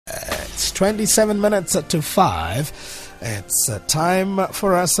It's 27 minutes to 5. It's time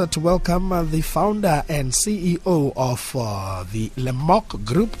for us to welcome the founder and CEO of the Lemok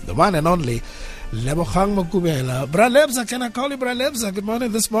Group, the one and only Lebogang Mokubela. Bra Lebza, can I call you Bra Lebza? Good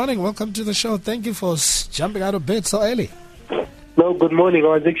morning this morning. Welcome to the show. Thank you for jumping out of bed so early. No, good morning. I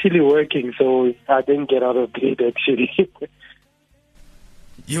was actually working, so I didn't get out of bed actually.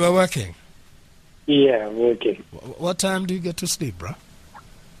 You were working? Yeah, I'm working. What time do you get to sleep, bro?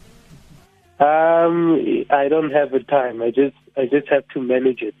 I don't have a time. I just have to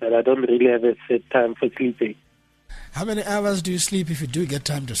manage it, but I don't really have a set time for sleeping. How many hours do you sleep if you do get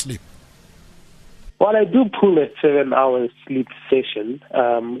time to sleep? Well, I do pull a 7-hour sleep session.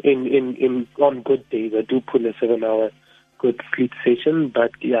 On good days, I do pull a 7-hour good sleep session.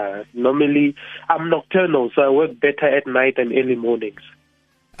 But yeah, normally I'm nocturnal, so I work better at night and early mornings.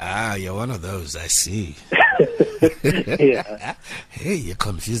 Ah, you're one of those, I see. Yeah. Hey, you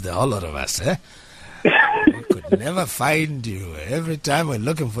confused a whole lot of us, eh? We could never find you. Every time we're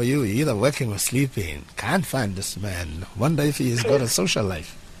looking for you, you're either working or sleeping. Can't find this man. Wonder if he's got a social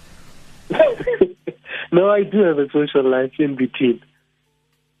life. No, I do have a social life in between.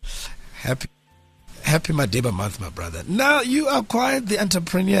 Happy Madeba month, my brother. Now, you are quite the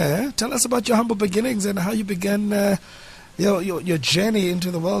entrepreneur. Eh? Tell us about your humble beginnings and how you began your journey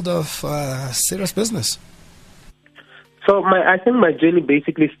into the world of serious business. So I think my journey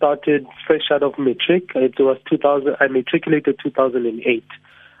basically started fresh out of matric. It was 2000. I matriculated 2008.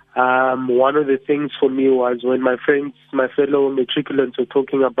 One of the things for me was when my fellow matriculants were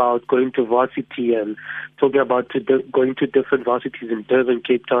talking about going to varsity and talking about going to different varsities in Durban,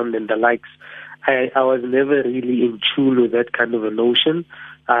 Cape Town, and the likes. I was never really in tune with that kind of a notion.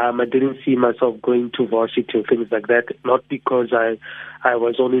 I didn't see myself going to varsity or things like that, not because I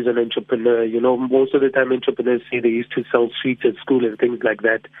was always an entrepreneur. You know, most of the time entrepreneurs say they used to sell sweets at school and things like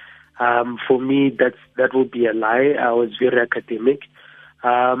that. For me, that would be a lie. I was very academic.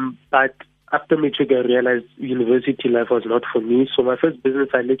 But after matric, I realized university life was not for me. So my first business,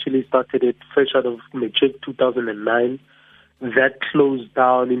 I literally started it fresh out of matric, 2009. That closed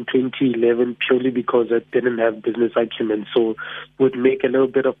down in 2011 purely because I didn't have business acumen. So would make a little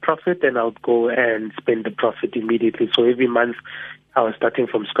bit of profit and I would go and spend the profit immediately. So every month I was starting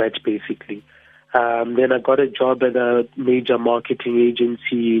from scratch basically. Then I got a job at a major marketing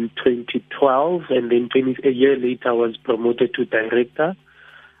agency in 2012, and then a year later I was promoted to director.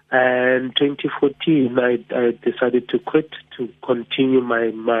 And 2014 I decided to quit to continue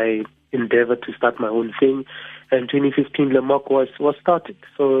my endeavor to start my own thing. And 2015 Lemok was started.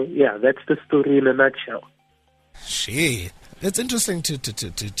 So yeah, that's the story in a nutshell. Gee, it's interesting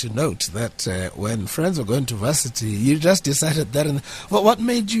to note that when friends were going to varsity, you just decided that. What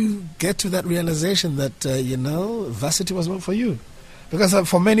made you get to that realization that varsity was not for you? Because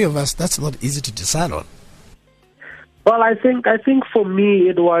for many of us, that's not easy to decide on. Well, I think for me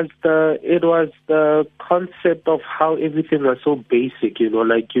it was the concept of how everything was so basic,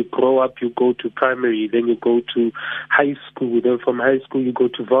 like you grow up, you go to primary, then you go to high school, then from high school you go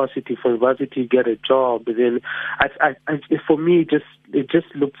to varsity, from varsity you get a job, then for me it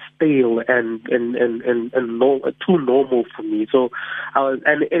just looked stale and too normal for me. So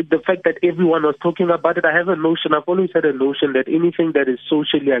the fact that everyone was talking about it, I've always had a notion that anything that is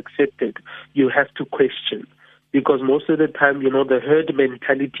socially accepted, you have to question. Because most of the time, the herd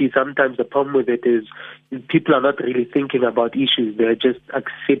mentality, sometimes the problem with it is people are not really thinking about issues. They're just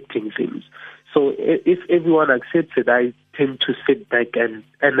accepting things. So if everyone accepts it, I tend to sit back and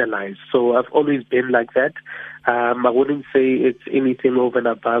analyze. So I've always been like that. I wouldn't say it's anything over and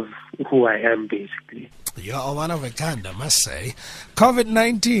above who I am, basically. You're one of a kind, I must say.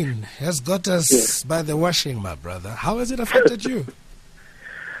 COVID-19 has got us by the washing, my brother. How has it affected you?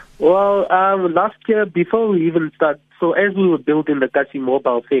 Well, last year, before we even start, so as we were building the Kasi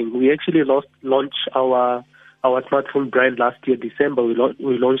mobile thing, we actually launched our smartphone brand last year, December. We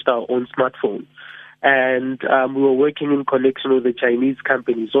launched our own smartphone. And we were working in connection with the Chinese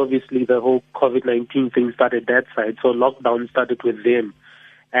companies. Obviously, the whole COVID-19 thing started that side, so lockdown started with them.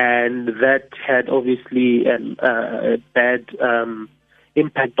 And that had obviously a bad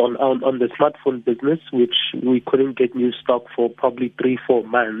impact on the smartphone business, which we couldn't get new stock for probably 3-4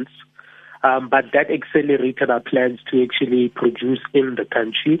 months. But that accelerated our plans to actually produce in the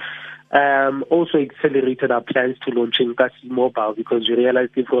country. Also accelerated our plans to launch in Kasi Mobile because we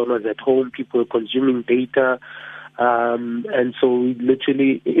realized everyone was at home, people were consuming data. And so we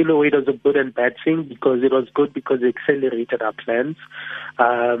literally, in a way, it was a good and bad thing, because it was good because it accelerated our plans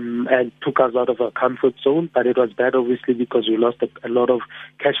and took us out of our comfort zone. But it was bad, obviously, because we lost a lot of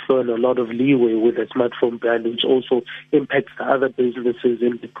cash flow and a lot of leeway with the smartphone brand, which also impacts the other businesses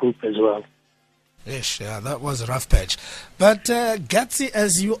in the group as well. Ish, yeah, that was a rough patch. But gutsy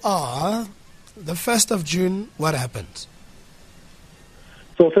as you are, the 1st of June, what happened?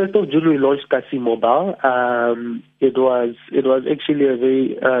 So 1st of June we launched Kasi Mobile. It was actually a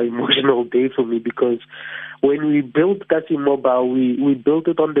very emotional day for me, because when we built Kasi Mobile, we built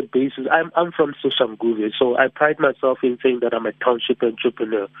it on the basis. I'm from Soshanguve, so I pride myself in saying that I'm a township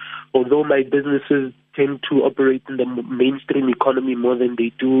entrepreneur. Although my businesses tend to operate in the mainstream economy more than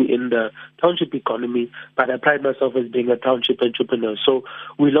they do in the township economy, but I pride myself as being a township entrepreneur. So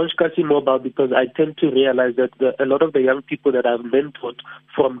we launched Kasi Mobile because I tend to realize that a lot of the young people that I've mentored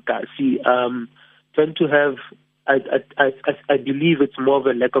from Kasi tend to have, I believe it's more of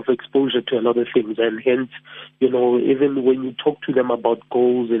a lack of exposure to a lot of things, and hence, even when you talk to them about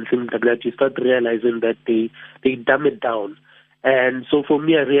goals and things like that, you start realizing that they dumb it down. And so for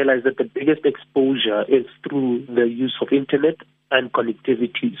me, I realized that the biggest exposure is through the use of internet and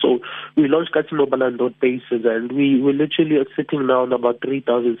connectivity. So we launched Kasi Mobile on that basis, and we literally are sitting now on about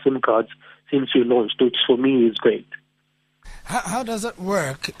 3,000 SIM cards since we launched, which for me is great. How does it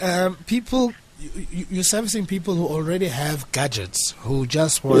work? You're servicing people who already have gadgets, who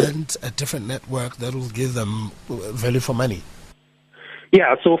just want a different network that will give them value for money.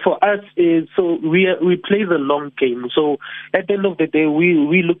 Yeah, so for us we play the long game. So at the end of the day,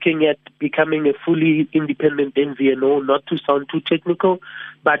 we're looking at becoming a fully independent MVNO, not to sound too technical,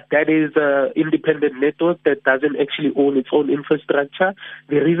 but that is an independent network that doesn't actually own its own infrastructure.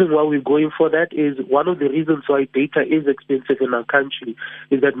 The reason why we're going for that is, one of the reasons why data is expensive in our country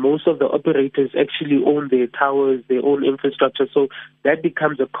is that most of the operators actually own their towers, their own infrastructure. So that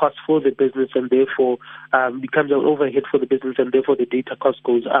becomes a cost for the business, and therefore becomes an overhead for the business, and therefore the data cost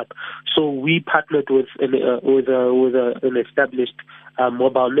goes up. So we partnered with an established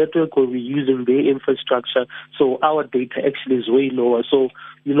mobile network where we're using their infrastructure. So our data actually is way lower. So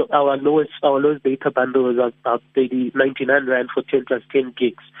our lowest data bundle is about 99 rand for 10 plus 10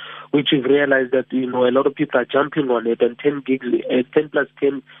 gigs, which we've realized that a lot of people are jumping on it, and 10 gigs, 10 plus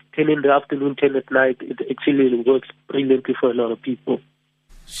 10 in the afternoon, 10 at night, it actually works brilliantly for a lot of people.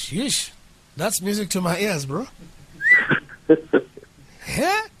 Sheesh, that's music to my ears, bro.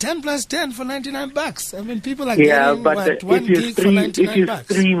 Yeah, 10 plus 10 for 99 bucks. I mean, people are getting but 1 gig for 99 bucks.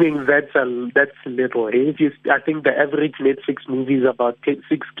 If you're streaming, that's little. I think the average Netflix movie is about 6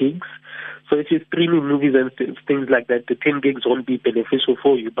 gigs. So if you're streaming movies and things like that, the 10 gigs won't be beneficial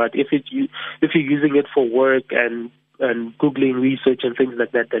for you. But if you're using it for work and Googling research and things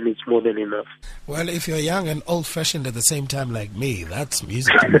like that, then it's more than enough. Well, if you're young and old-fashioned at the same time like me, that's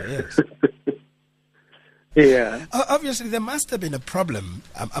music to my ears. Yeah. Obviously, there must have been a problem,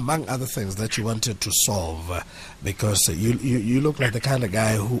 among other things, that you wanted to solve, because you look like the kind of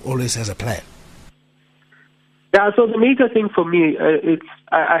guy who always has a plan. Yeah, so the major thing for me,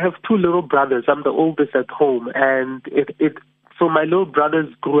 I have 2 little brothers. I'm the oldest at home, and so my little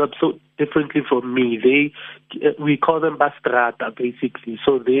brothers grew up so differently from me. We call them Bastrata, basically.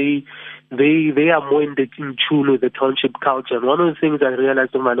 So they are more in tune with the township culture. And one of the things I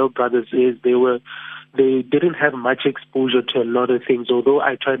realized with my little brothers is they didn't have much exposure to a lot of things, although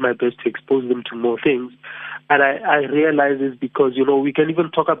I tried my best to expose them to more things. And I realize it's because, we can't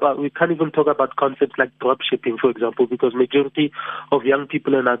even talk about concepts like drop shipping, for example, because majority of young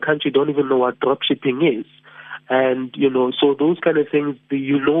people in our country don't even know what drop shipping is. And, so those kind of things,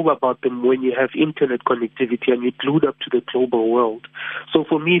 about them when you have internet connectivity and you're glued up to the global world. So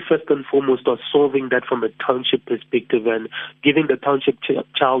for me, first and foremost, was solving that from a township perspective and giving the township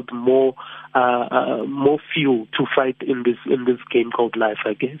child more fuel to fight in this game called life,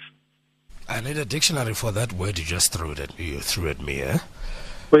 I guess. I need a dictionary for that word you just threw at me, eh?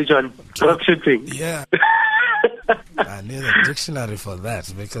 Which one? Drop shipping. Yeah. I need a dictionary for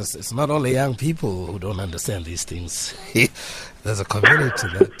that, because it's not only young people who don't understand these things. There's a community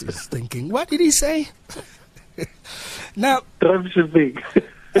that is thinking, what did he say? Now, drop shipping.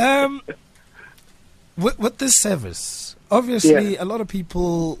 with this service, obviously a lot of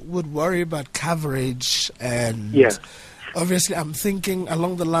people would worry about coverage, and obviously I'm thinking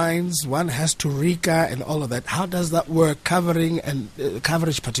along the lines, one has to RICA and all of that. How does that work? Covering and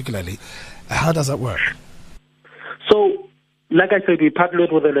coverage particularly, how does that work? So, like I said, we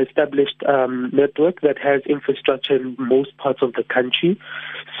partnered with an established network that has infrastructure in most parts of the country.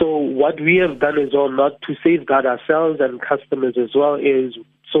 So what we have done as well, not to safeguard ourselves and customers as well, is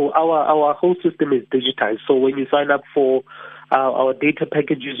So our whole system is digitized. So when you sign up for our data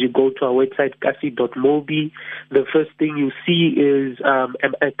packages, you go to our website, kasi.mobi. The first thing you see is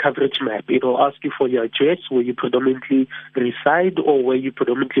a coverage map. It will ask you for your address, where you predominantly reside or where you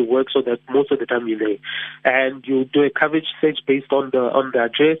predominantly work, so that most of the time you're there. And you do a coverage search based on the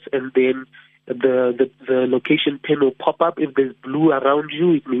address, and then the location pin will pop up. If there's blue around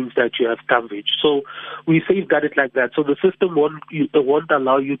you, it means that you have coverage. So we safeguard it like that. So the system won't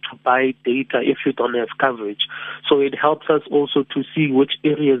allow you to buy data if you don't have coverage. So it helps us also to see which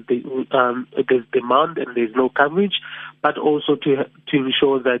areas there's demand and there's no coverage, but also to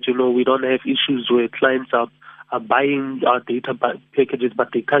ensure that we don't have issues where clients are buying our data packages, but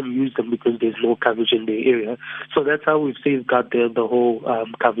they can't use them because there's no coverage in their area. So that's how we've safeguarded the whole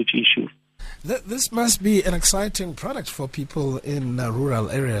coverage issue. This must be an exciting product for people in rural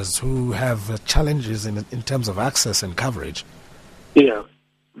areas who have challenges in terms of access and coverage. Yeah,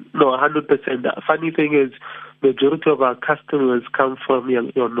 no, 100%. The funny thing is, majority of our customers come from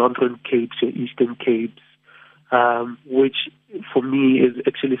your Northern Capes, your Eastern Capes, which for me is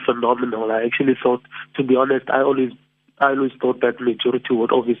actually phenomenal. I actually thought, to be honest, I always thought that majority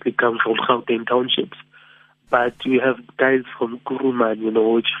would obviously come from Gauteng townships. But we have guys from Kuruman,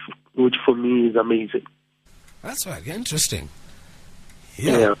 which for me is amazing. That's right. Interesting.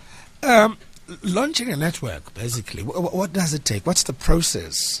 Yeah. Launching a network, basically, what does it take? What's the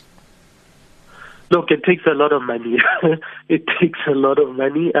process? Look, it takes a lot of money. It takes a lot of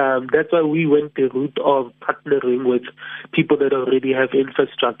money. That's why we went the route of partnering with people that already have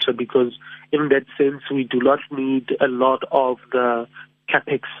infrastructure, because in that sense, we do not need a lot of the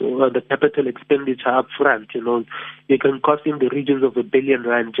capex or the capital expenditure up front. It can cost in the regions of R1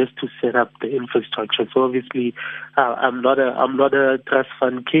 billion just to set up the infrastructure. So obviously, I'm not a trust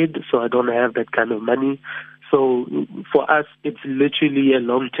fund kid, so I don't have that kind of money. So for us, it's literally a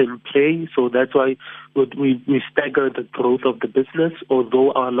long-term play. So that's why we stagger the growth of the business,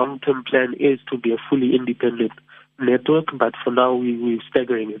 although our long-term plan is to be a fully independent network, but for now we're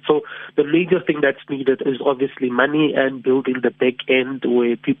staggering it. So the major thing that's needed is obviously money and building the back end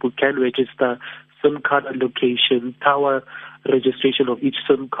where people can register SIM card allocation, tower registration of each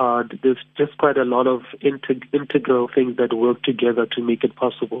SIM card. There's just quite a lot of integral things that work together to make it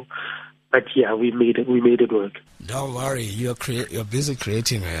possible. But yeah, we made it work. Don't worry, you're busy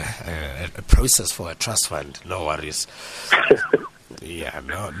creating a process for a trust fund. No worries. Yeah,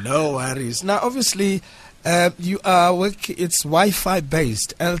 no worries. Now, obviously, you are working. It's Wi-Fi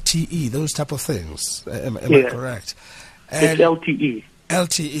based, LTE, those type of things. Am I correct? And it's LTE.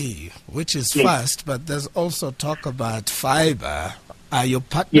 LTE, which is fast, but there's also talk about fiber. Are your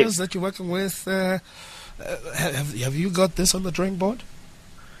partners that you're working with? Have you got this on the drawing board?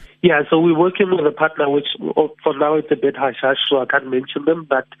 Yeah, so we're working with a partner, which for now it's a bit hush-hush, so I can't mention them,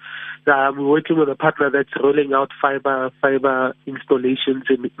 but we're working with a partner that's rolling out fiber installations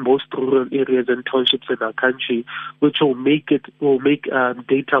in most rural areas and townships in our country, which will make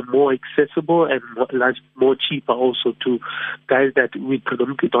data more accessible and more cheaper also to guys that we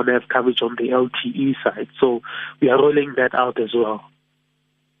predominantly don't have coverage on the LTE side. So we are rolling that out as well.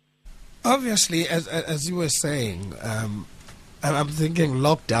 Obviously, as you were saying, I'm thinking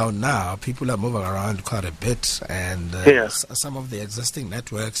lockdown now, people are moving around quite a bit, and some of the existing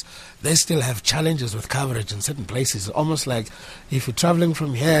networks, they still have challenges with coverage in certain places. Almost like if you're traveling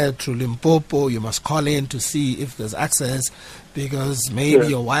from here to Limpopo, you must call in to see if there's access, because maybe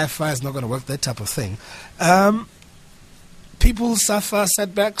your Wi-Fi is not going to work, that type of thing. People suffer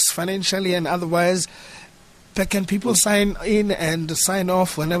setbacks financially and otherwise. But can people sign in and sign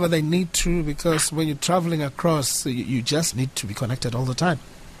off whenever they need to? Because when you're traveling across, you just need to be connected all the time.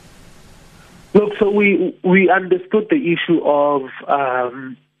 Look, so we understood the issue of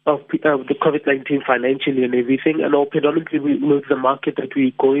the COVID-19 financially and everything, and predominantly with the market that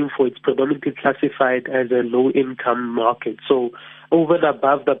we're going for, it's predominantly classified as a low-income market. So over and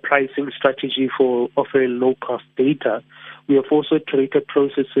above the pricing strategy for offering low-cost data, we have also created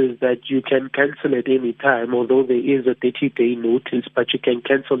processes that you can cancel at any time, although there is a 30-day notice, but you can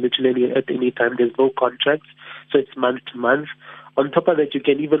cancel literally at any time. There's no contracts, so it's month to month. On top of that, you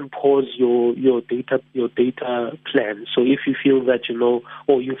can even pause your data plan. So if you feel that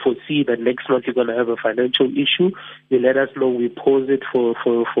or you foresee that next month you're going to have a financial issue, you let us know. We pause it for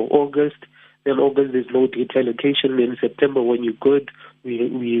August. Then August, there's no data allocation. In September, when you're good,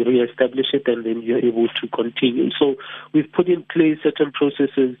 we reestablish it, and then you're able to continue. So we've put in place certain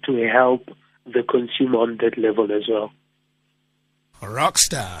processes to help the consumer on that level as well.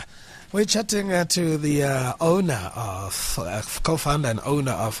 Rockstar. We're chatting to the owner of, co-founder and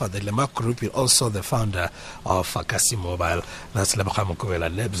owner of the Lemok Group, also the founder of Kasi Mobile. That's Lebogang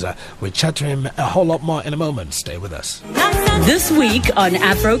Mokubela, Lebza. We'll chat to him a whole lot more in a moment. Stay with us. This week on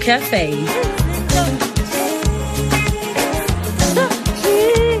Afro Cafe.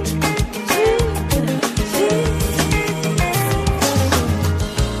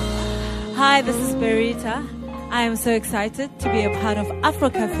 Hi, this is Berita. I am so excited to be a part of Afro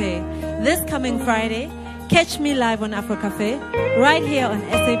Cafe. This coming Friday, catch me live on Afro Cafe, right here on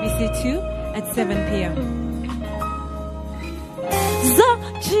SABC2 at 7 p.m.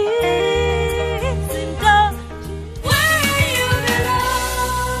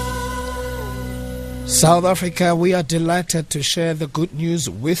 South Africa, we are delighted to share the good news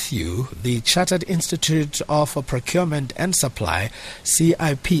with you. The Chartered Institute of Procurement and Supply,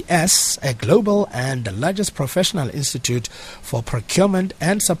 CIPS, a global and largest professional institute for procurement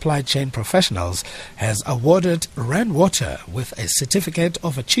and supply chain professionals, has awarded Rainwater with a certificate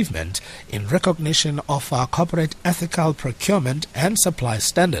of achievement in recognition of our corporate ethical procurement and supply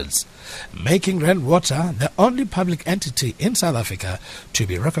standards, making Rainwater the only public entity in South Africa to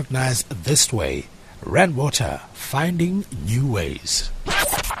be recognized this way. Rainwater, finding new ways.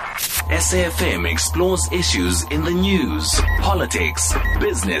 SAFM explores issues in the news, politics,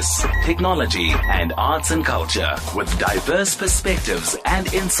 business, technology, and arts and culture with diverse perspectives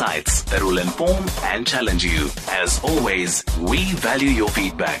and insights that will inform and challenge you. As always, we value your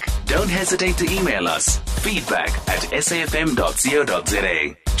feedback. Don't hesitate to email us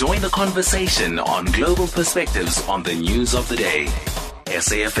feedback@safm.co.za. Join the conversation on global perspectives on the news of the day.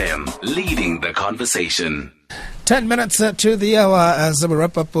 SAFM, leading the conversation. 10 minutes to the hour as we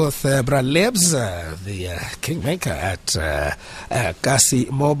wrap up with Bra Lebs, the kingmaker at Kasi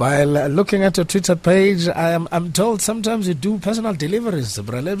Mobile. Looking at your Twitter page, I'm told sometimes you do personal deliveries,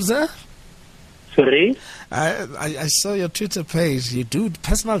 Bra Lebs. Sorry? I saw your Twitter page. You do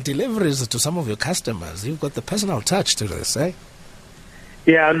personal deliveries to some of your customers. You've got the personal touch to this, eh?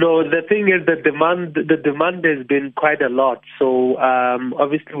 Yeah, no, the thing is the demand has been quite a lot. So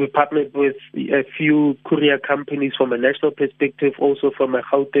obviously we partnered with a few courier companies from a national perspective, also from a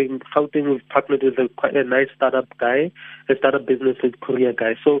Gauteng. We've partnered with quite a nice startup business with courier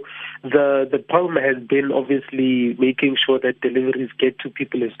guy. So the problem has been obviously making sure that deliveries get to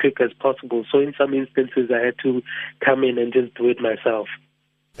people as quick as possible. So in some instances I had to come in and just do it myself.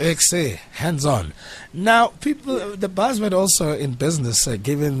 Hands-on. Now, people, the buzzword also in business,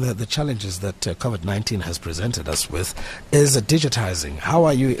 given the challenges that COVID-19 has presented us with, is digitizing. How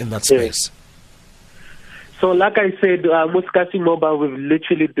are you in that space? Yes. So, like I said, with Kasi Mobile, we've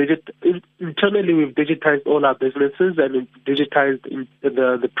literally internally we've digitized all our businesses and digitized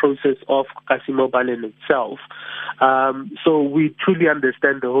the process of Kasi Mobile in itself. So we truly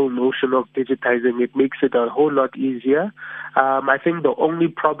understand the whole notion of digitizing. It makes it a whole lot easier. I think the only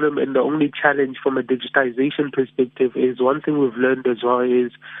problem and the only challenge from a digitization perspective is one thing we've learned as well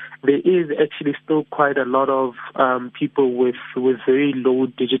is there is actually still quite a lot of people with very low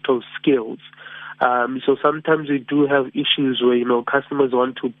digital skills. So sometimes we do have issues where, customers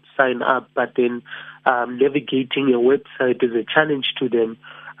want to sign up, but then navigating a website is a challenge to them,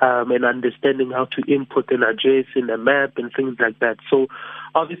 and understanding how to input an address in a map and things like that. So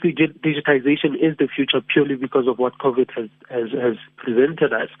obviously digitization is the future purely because of what COVID has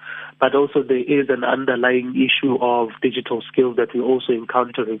presented us, but also there is an underlying issue of digital skills that we're also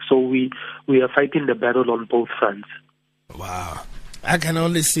encountering. So we are fighting the battle on both fronts. Wow. I can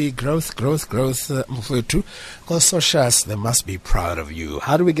only see growth, Mufetu. Because Socials, they must be proud of you.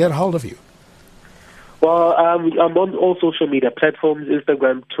 How do we get hold of you? Well, I'm on all social media platforms,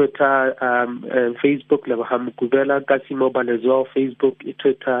 Instagram, Twitter, and Facebook, Lebogang Mokubela, Kasi Mobile as well, Facebook,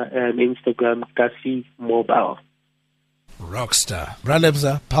 Twitter, and Instagram, Kasi Mobile. Rockstar.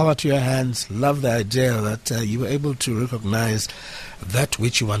 Bralebza, power to your hands. Love the idea that you were able to recognize that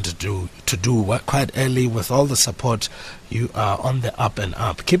which you want to do quite early with all the support. You are on the up and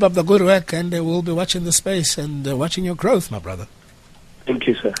up. Keep up the good work, and we'll be watching the space and watching your growth, my brother. Thank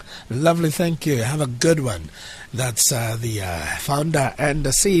you, sir. Lovely, thank you. Have a good one. That's the founder and the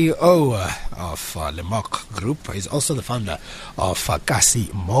CEO of Lemok Group. He's also the founder of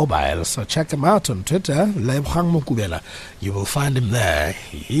Kasi Mobile. So check him out on Twitter, Lebogang Mokubela. You will find him there.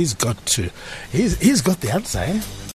 He's got the answer, eh?